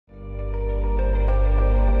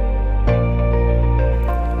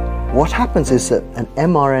what happens is that an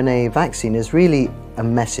mRNA vaccine is really a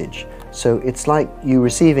message. So it's like you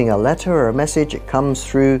receiving a letter or a message. It comes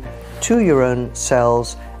through to your own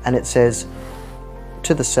cells and it says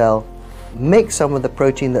to the cell, make some of the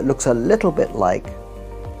protein that looks a little bit like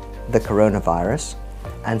the coronavirus.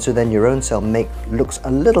 And so then your own cell looks a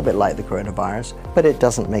little bit like the coronavirus, but it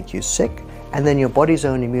doesn't make you sick. And then your body's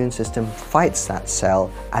own immune system fights that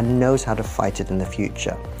cell and knows how to fight it in the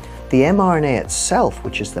future. The mRNA itself,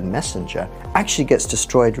 which is the messenger, actually gets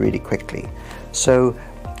destroyed really quickly. So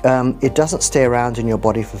it doesn't stay around in your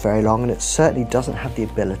body for very long, and it certainly doesn't have the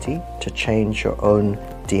ability to change your own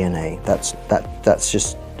DNA. That's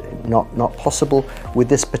just not possible with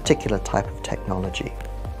this particular type of technology.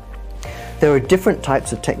 There are different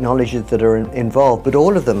types of technologies that are involved, but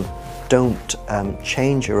all of them don't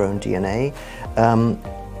change your own DNA.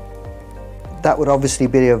 That would obviously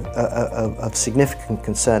be of significant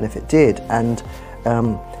concern if it did, and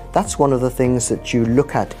that's one of the things that you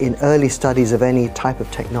look at in early studies of any type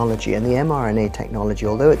of technology. And the mRNA technology,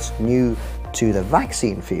 although it's new to the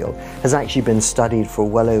vaccine field, has actually been studied for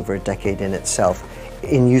well over a decade in itself,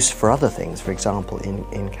 in use for other things, for example,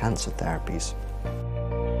 in cancer therapies.